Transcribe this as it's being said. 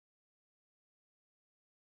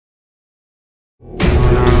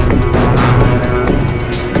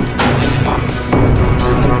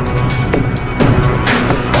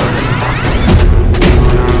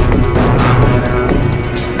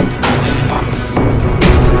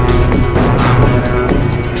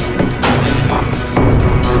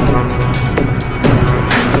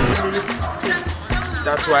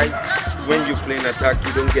why when you play an attack,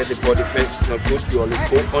 you don't get the body first. It's not good. You always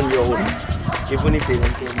go on your own. Even if they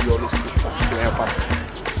want to, you always push back to help out.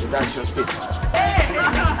 So that's just it.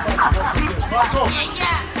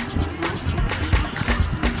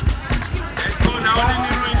 Let's go now. In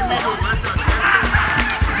the middle.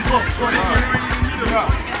 Go in the middle.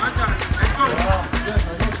 Let's go.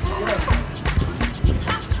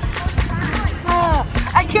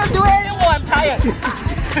 I can't do it anymore. I'm tired.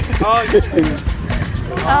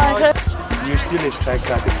 You're still a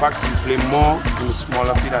striker. The fact you play more in the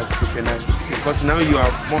smaller field as defender, because now you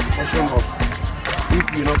are more cautious of if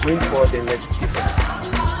you're not going forward, then let's defend.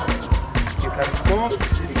 You can score, the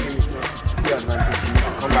game is not your advantage. You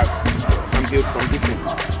can come back and build from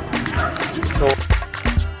defense. So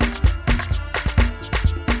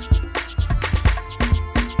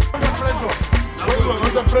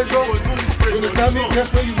under pressure, you understand me?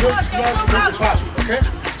 That's where you work to the pass, okay?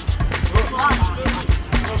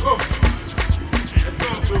 Go.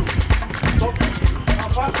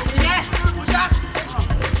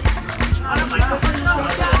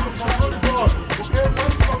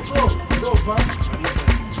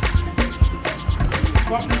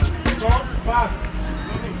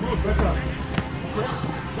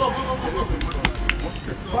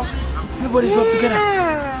 everybody drop together.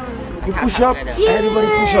 You push up, everybody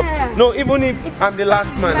push up. No, even if I'm the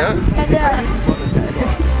last man, huh?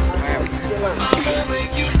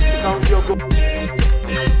 Count your goal.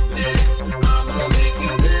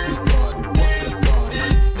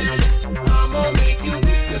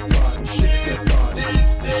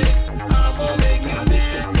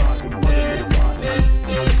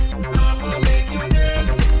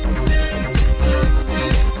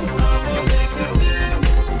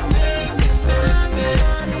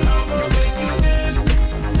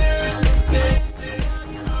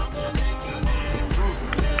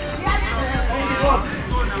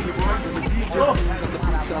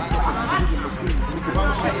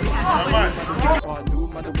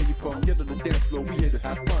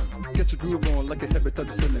 Get your groove on like a heavy touch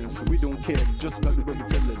silence. We don't care, just love the way we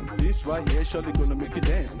feeling. This right here surely gonna make you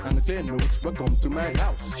dance. And a clear note, welcome to my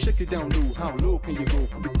house. Shake it down low, how low can you go?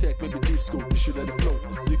 Be tech, maybe disco, you should let it flow.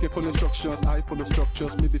 You can follow instructions, I follow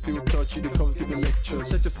structures. Maybe feel touchy, the cover give me lectures.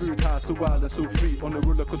 Set your spirit high, so wild and so free. On a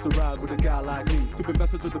roller coaster ride with a guy like me. Could be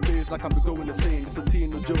bouncing to the bass like I'm going insane. It's a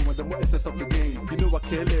teen or Joe and the more essence of the game. You know I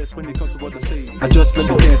care less when it comes to what they say. I just let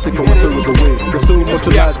the dance take all my sorrows away. There's so much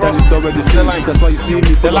alive that it's already seen. That's why you see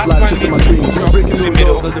me full of life chasing my dreams. Breaking the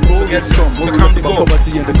middle of the moments come. When we miss about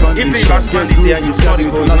poverty and the condition. If the last man is here, you start to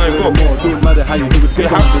go. Don't matter how you do it,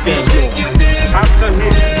 get on the dance floor. After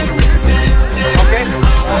him. Okay?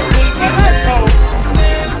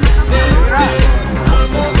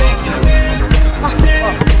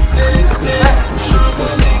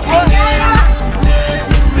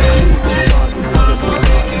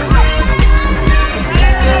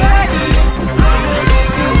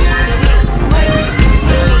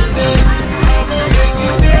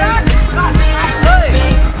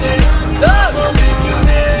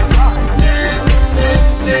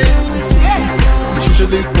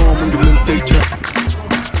 Usually from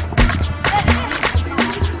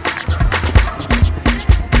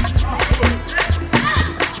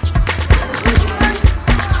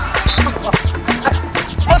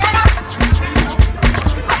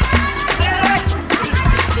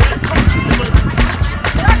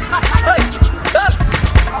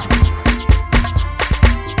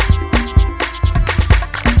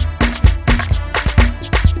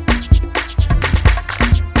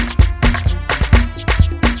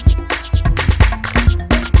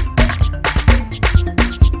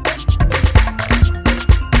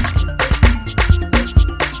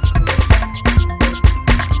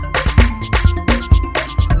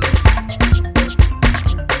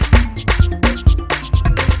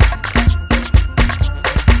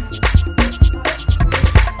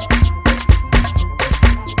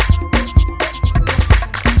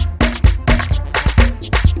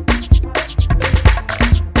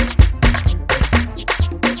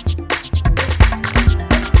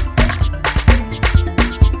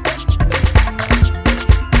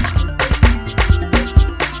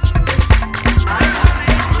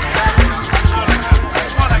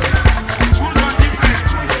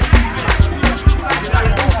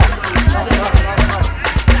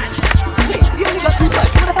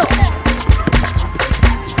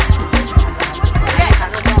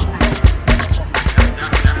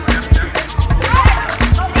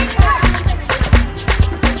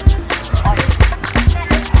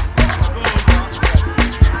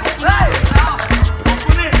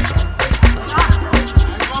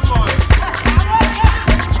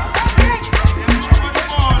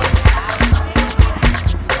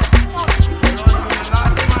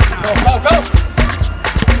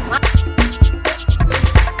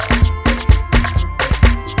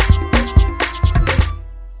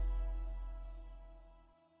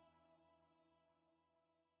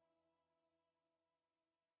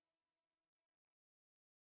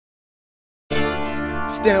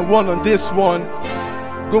Stand one on this one.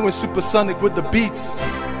 Going supersonic with the beats.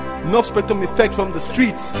 Enough spectrum effect from the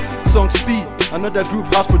streets. Song speed, another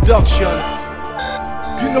groove house productions.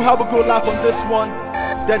 You know how we go live on this one.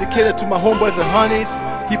 Dedicated to my homeboys and honeys,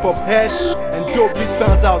 hip hop heads, and dope beat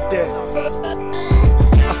fans out there.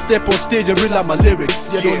 I step on stage and reel out my lyrics.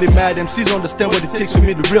 Yet only mad MCs understand what it takes for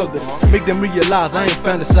me to reel this. Make them realize I ain't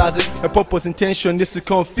fantasizing. My purpose intention is to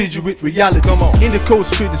come feed you with reality. In the cold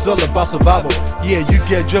street it's all about survival. Yeah, you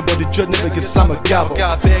get job but the judge never gets slam a gavel.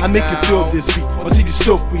 I make you feel this beat until you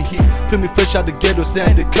soak with heat. Feel me fresh out the ghetto,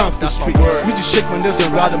 and the concrete street. Me to shake my nerves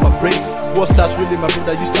and ride in my brains. What starts really my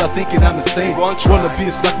brother, you start thinking I'm insane. Wanna be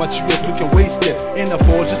like my children's looking wasted. In a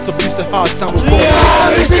fall just a piece of hard time with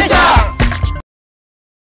both.